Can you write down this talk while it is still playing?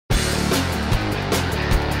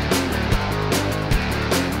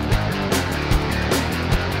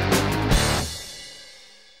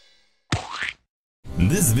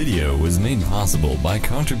This video was made possible by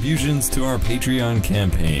contributions to our Patreon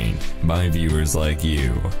campaign by viewers like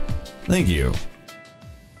you. Thank you.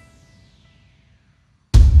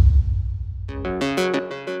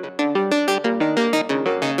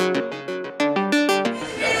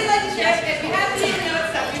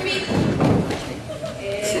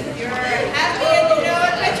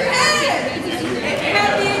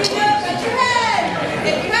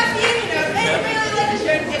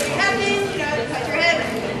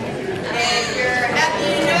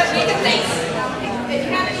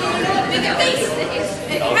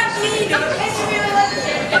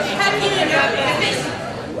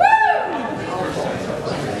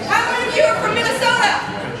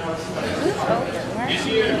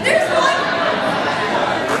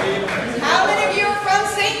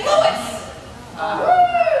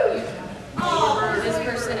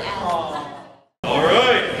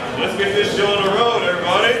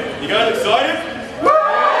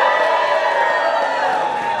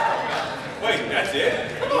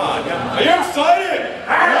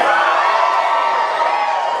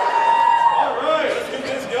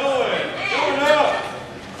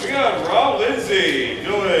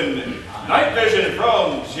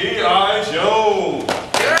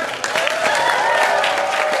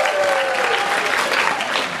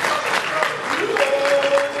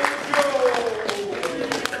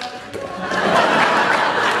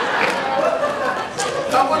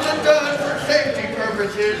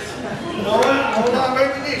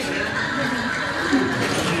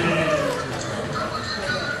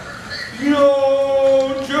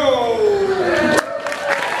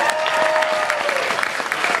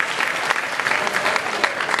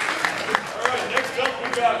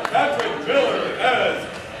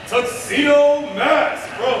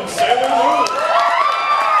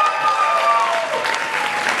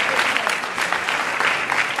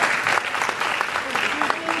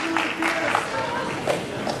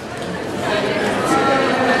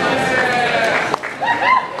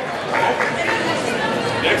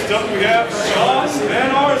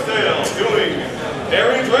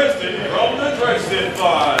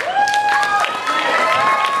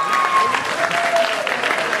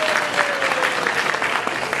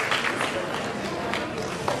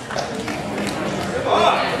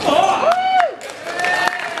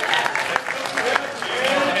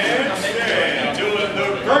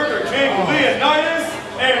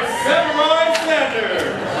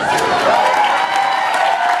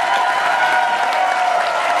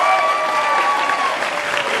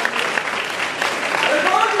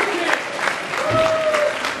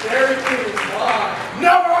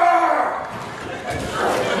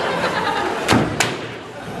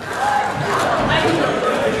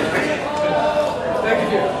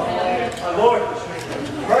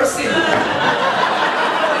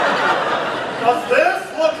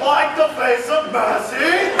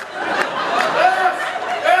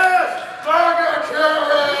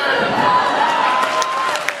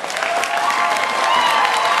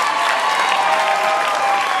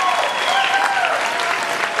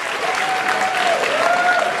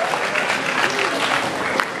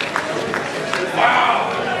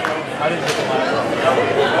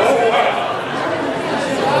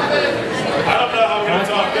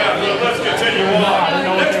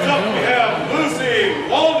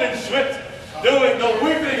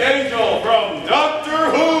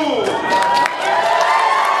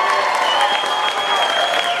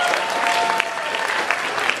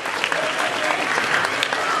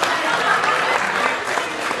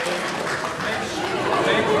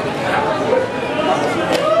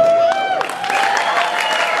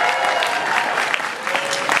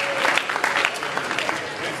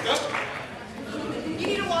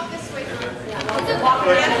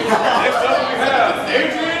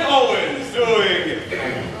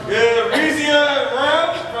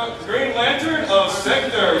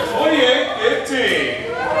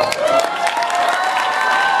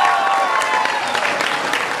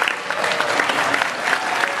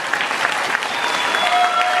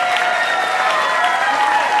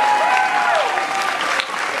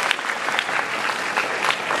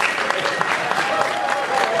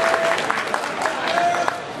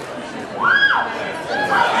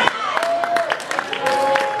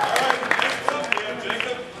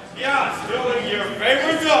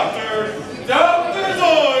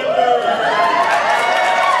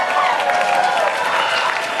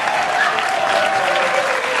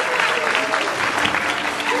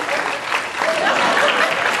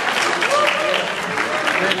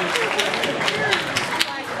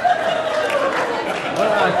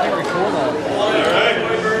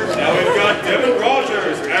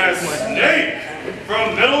 Snake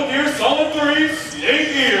from Metal Gear Solid 3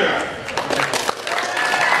 Snake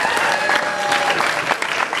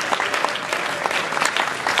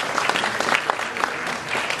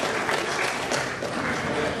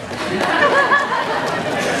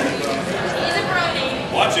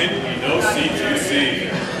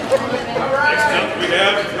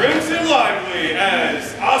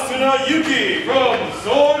Yuki from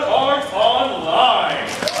Sword Art Online.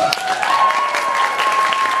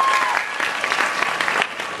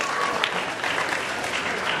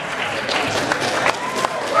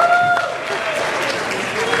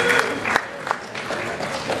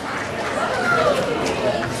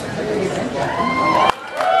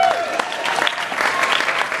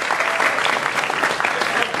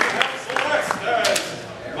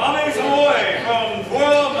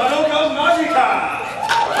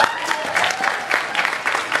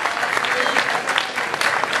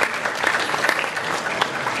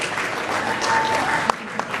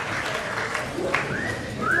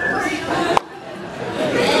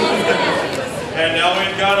 And now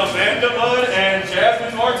we've got Amanda Mudd and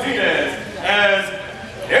Jasmine Martinez as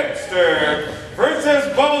Hipster, Princess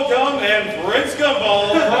Bubblegum, and Prince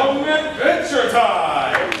Gumball from Adventure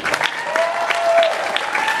Time.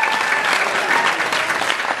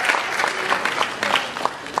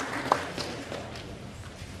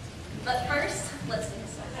 But first, let's sing a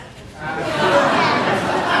song.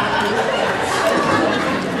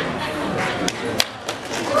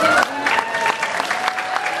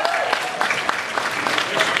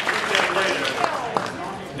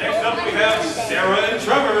 Sarah and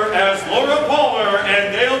Trevor as Laura Palmer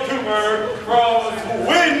and Dale Cooper from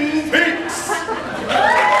Twin Peaks.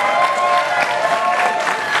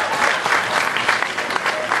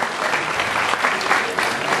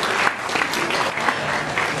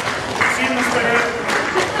 Seamless winner.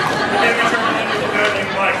 Again, we turn it into the good in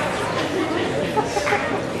life.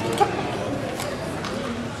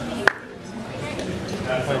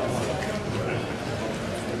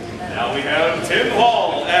 Now we have Tim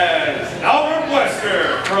Hall as Albert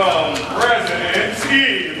Wesker from Resident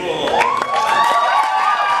Evil.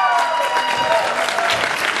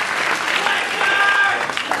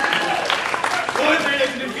 The only thing that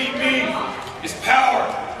can defeat me is power.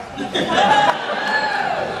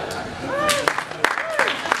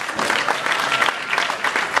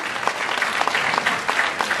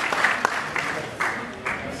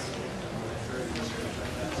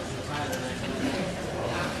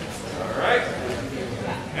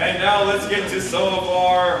 And now let's get to some of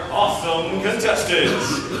our awesome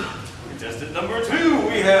contestants. Contestant number 2,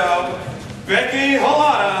 we have Becky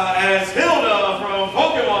Halana as Hilda from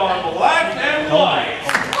Pokemon Black and White.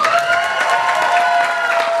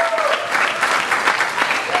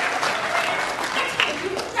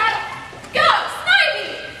 Go,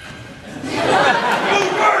 Snivy!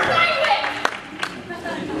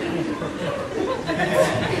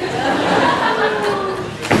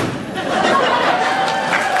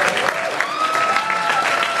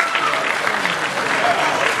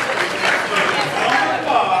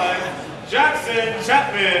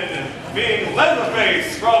 Chapman being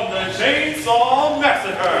Leatherface from the Chainsaw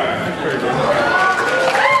Massacre.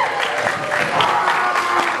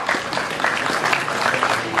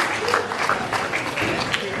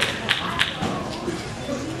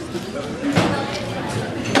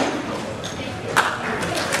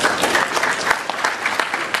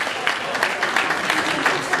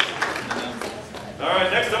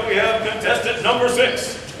 Alright, next up we have contestant number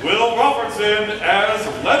 6, Will Robertson as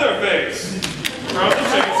Leatherface from the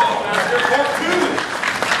Chainsaw Massacre Part 2.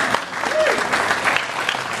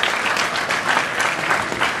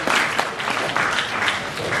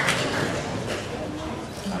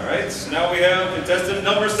 Alright, now we have contestant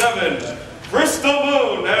number 7, Crystal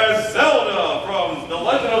Moon as Zelda from The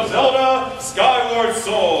Legend of Zelda Skyward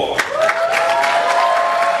Sword.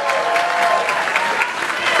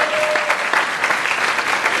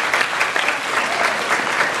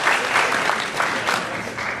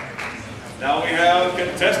 Now we have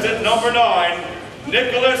contestant number 9,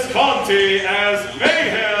 Nicholas Conti as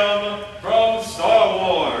Mayhem from Star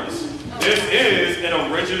Wars. This is an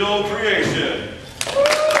original creation.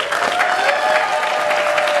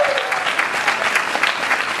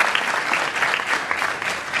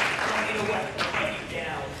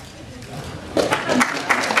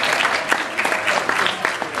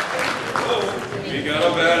 Oh, we got a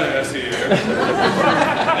badass here.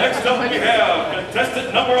 Next up we have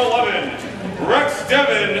contestant number 11, Rex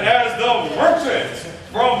Devon as the Merchant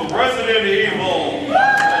from Resident Evil.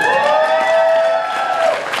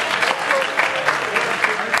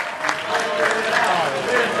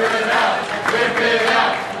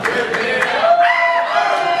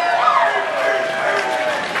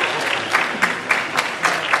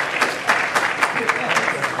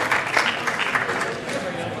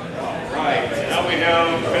 Alright, now we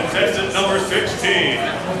have contestant number 16,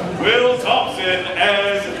 Will Thompson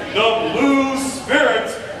as the Blue Spirit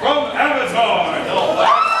from Avatar, The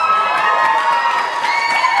Last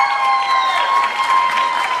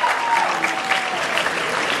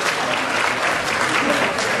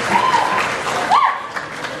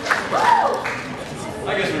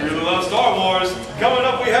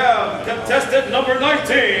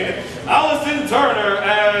 13, Allison Turner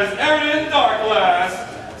as Erin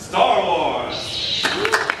Darkglass, Star Wars.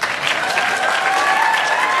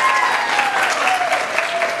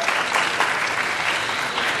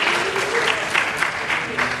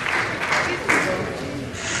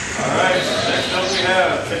 Alright, next up we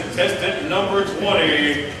have contestant number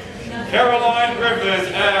 20, Caroline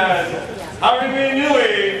Griffiths as Harimi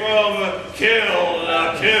Nui from Kill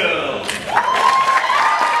la Kill.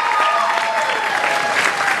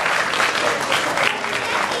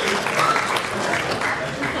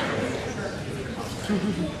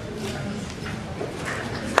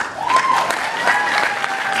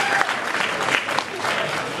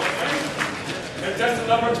 Contestant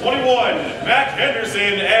number 21, Matt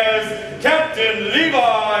Henderson as Captain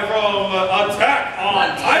Levi from Attack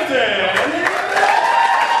on Titan.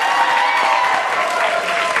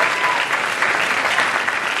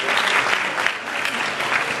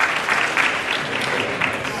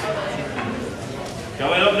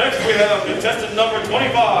 Coming up next, we have contestant number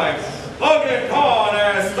 25, Logan Kahn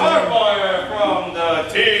as Starfire from the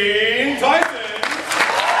Teen Titans.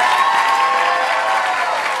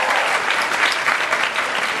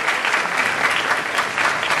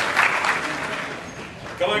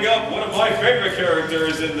 Coming up, one of my favorite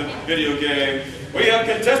characters in the video game, we have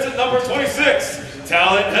contestant number 26,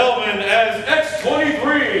 Talon Hellman as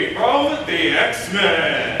X-23 from the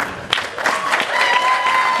X-Men.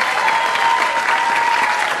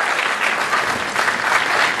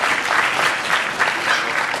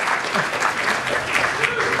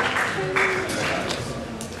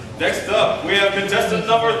 Next up, we have contestant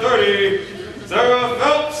number 30, Sarah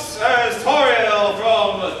Phelps as Toriel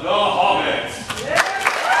from The Hobbit.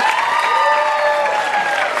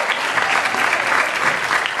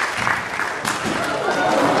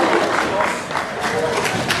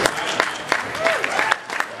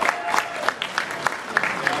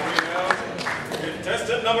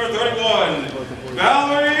 Contestant number 31,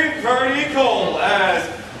 Valerie Purdy Cole as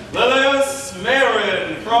Lilius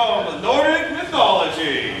Marin from Nordic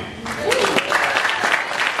mythology.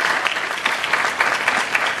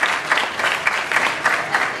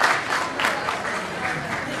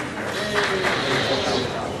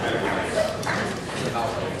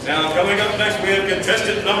 Now coming up next we have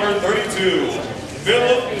contestant number 32,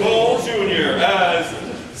 Philip Cole Jr. as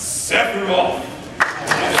Sephiroth.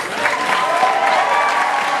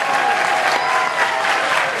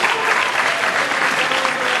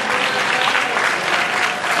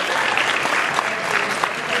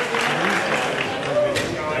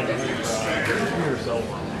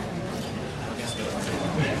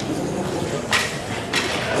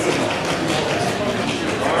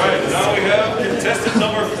 Contestant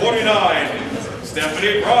number 49,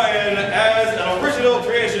 Stephanie Bryan as an original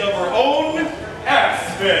creation of her own,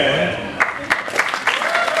 Aspen.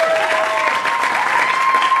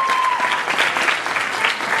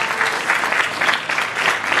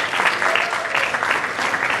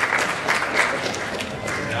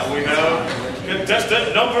 Now we have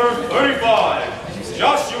contestant number 35,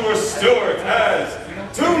 Joshua Stewart as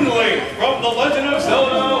Toon Link from The Legend of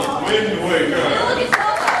Zelda Wind Waker.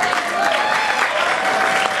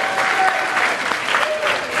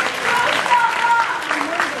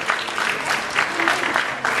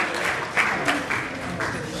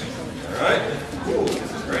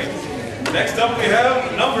 Next up we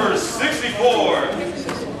have number 64,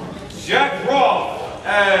 Jack Roth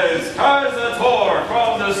as Kazator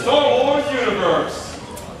from the Star Wars universe.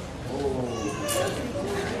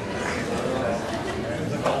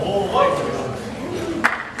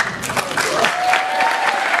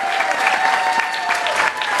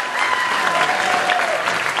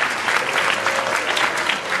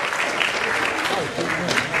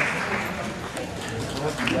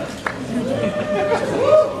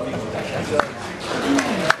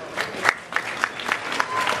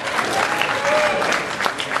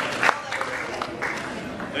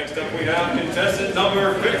 Next up we have contestant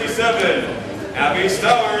number 57, Abby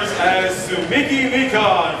Stowers as Sumiki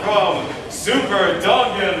Mikan from Super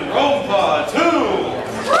Danganronpa 2.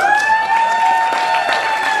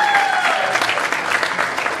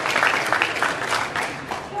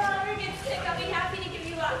 I'll be happy to give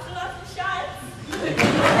you lots and lots of shots.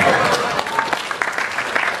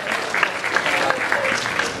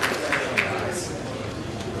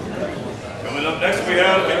 Coming up next we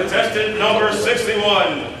have contestant number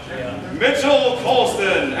 61, Mitchell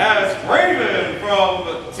Colston as Raven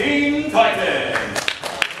from Teen Titans.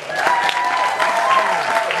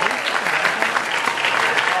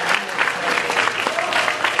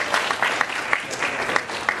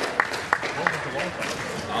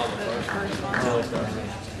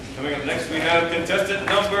 Coming up next we have contestant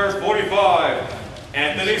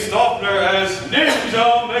Anthony Stoffner as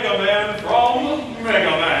Ninja Mega Man from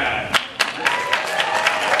Mega Man.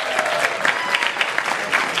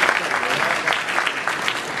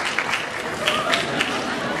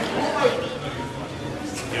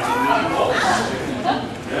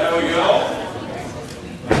 There we go.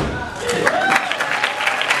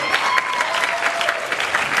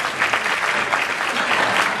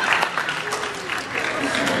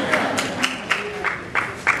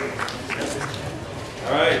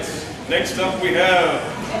 Next up we have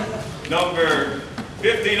number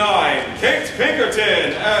 59, Kate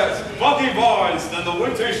Pinkerton as Bucky Barnes, and the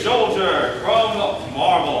Winter Soldier from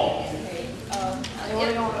Marvel.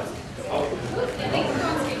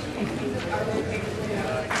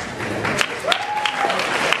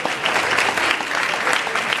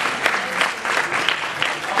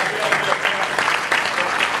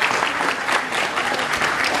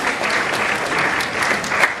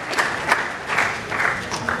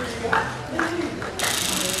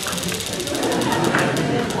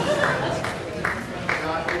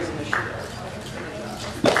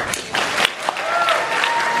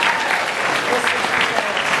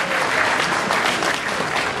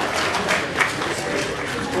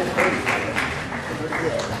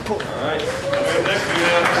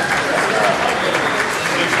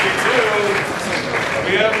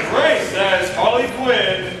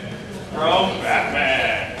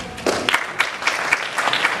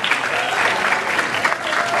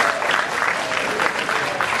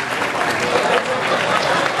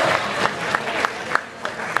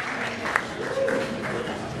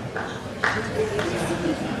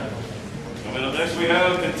 Coming up next we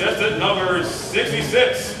have contestant number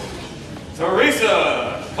 66,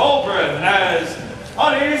 Teresa Colbert as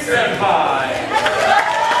Honey Senpai.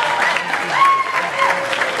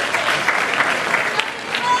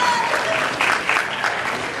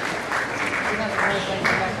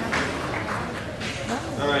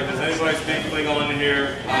 Alright, does anybody speak Klingon in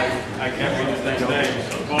here? I can't read his next name.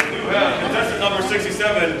 But we have contestant number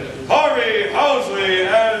 67, Harvey Housley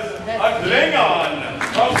as a Klingon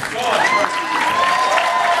from Star Trek.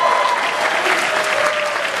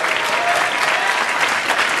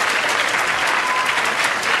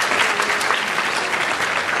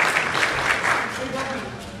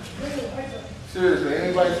 Seriously,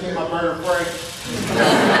 anybody seen my bird of prey?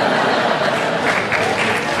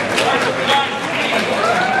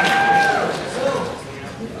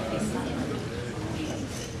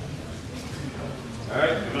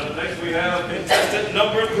 Alright, next we have contestant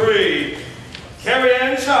number 3, Carrie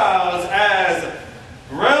Ann Childs as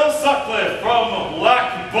Rel Sutcliffe from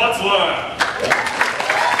Black Butler.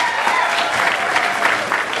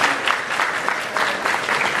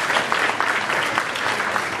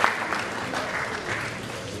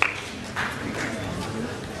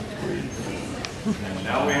 And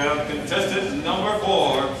now we have contestant number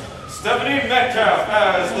 4, Stephanie Metcalf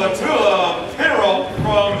as Latula Pinrope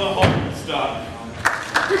from the Homestuck.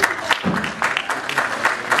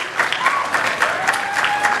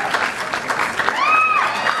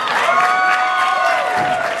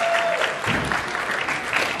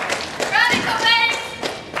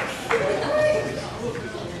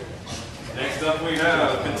 Next up we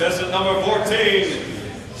have contestant number 14,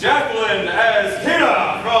 Jacqueline as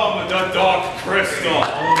Hina from the Dark Crystal.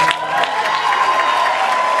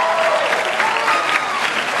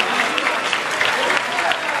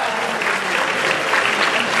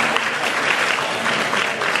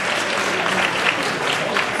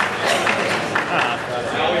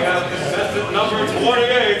 Now we have contestant number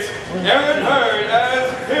 28, Erin Hurd as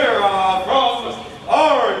Kira from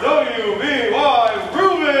RWBY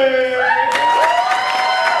Ruby.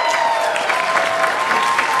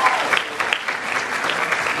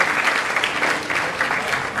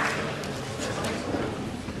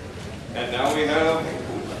 And now we have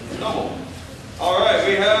double. All right,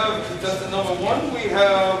 we have contestant number 1. We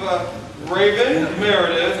have Raven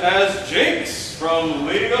Meredith as Jinx from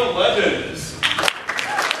League of Legends.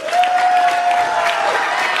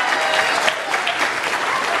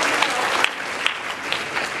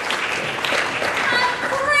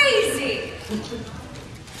 Crazy!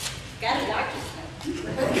 Got a doctor's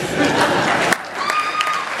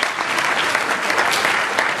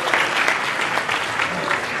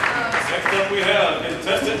Next up we have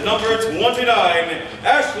contestant number 29,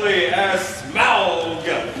 Ashley as Smaug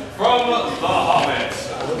from The Hobbit.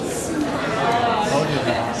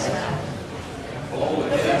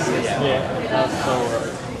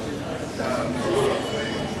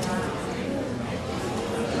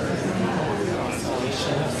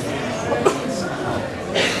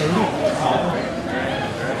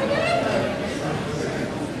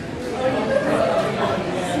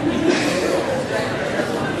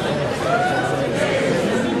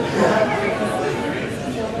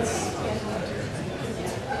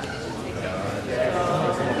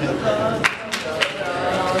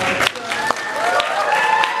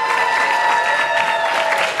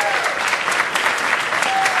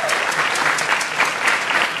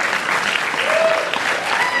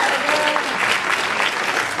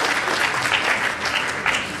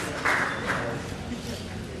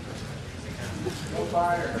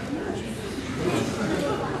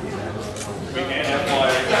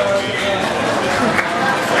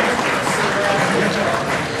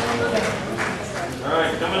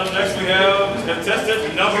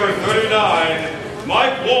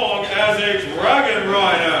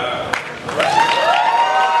 Rider.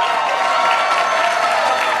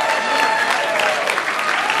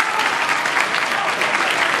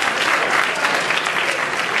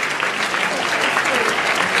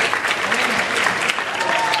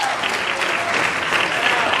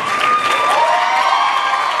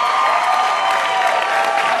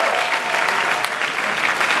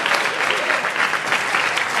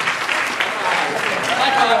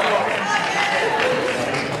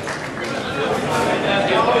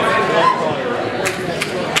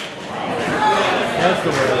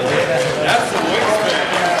 That's the wingspan.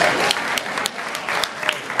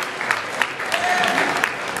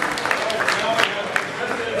 Now we have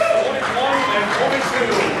 21 and 22.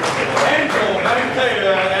 Angel, Matty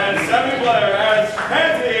Taylor, and Sammy Blair as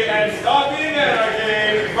Panty and Stocking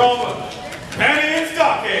Anarchy from Panty and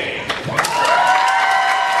Stocking.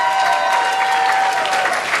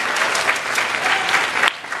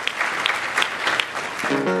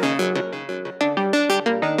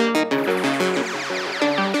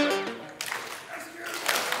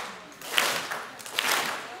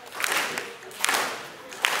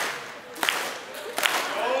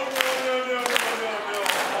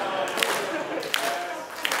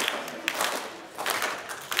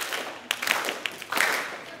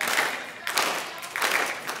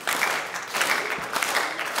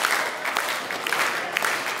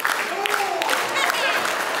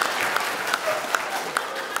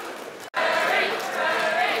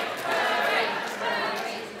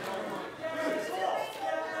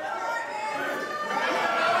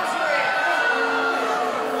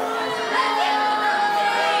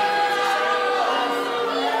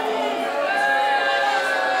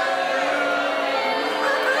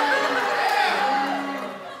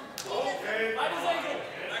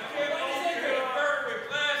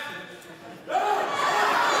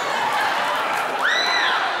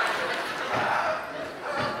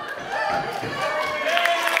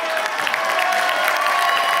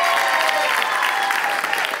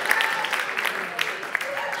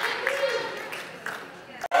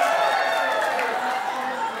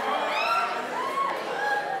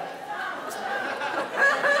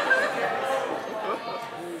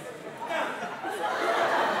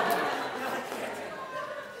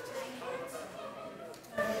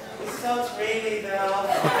 So dreamy, though.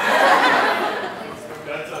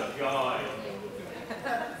 That's a guy.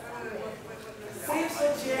 Seems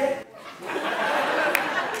legit.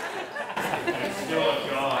 It's still a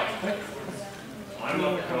guy. I'm a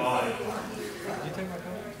guy.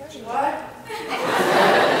 What?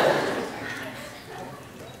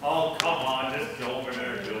 Oh, come on, just go over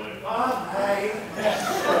there and do it. All right.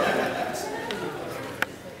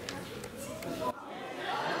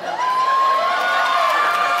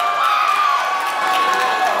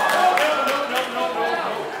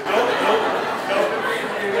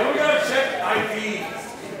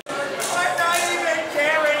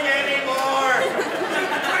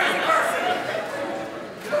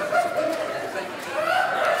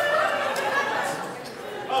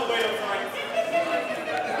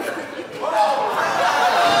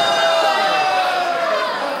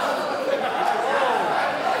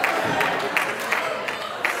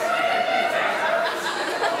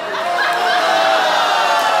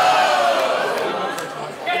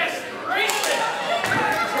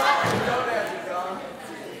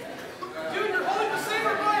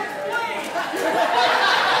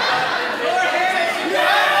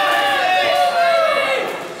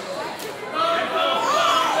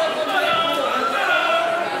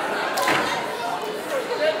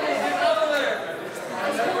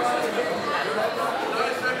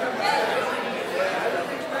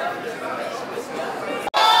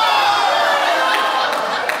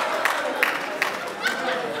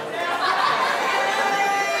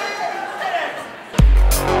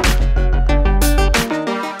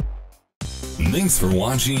 Thanks for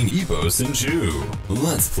watching Epos and Chew.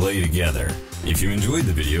 Let's play together. If you enjoyed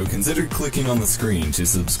the video, consider clicking on the screen to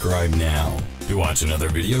subscribe now. To watch another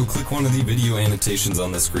video, click one of the video annotations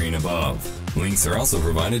on the screen above. Links are also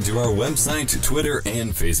provided to our website, Twitter,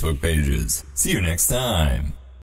 and Facebook pages. See you next time.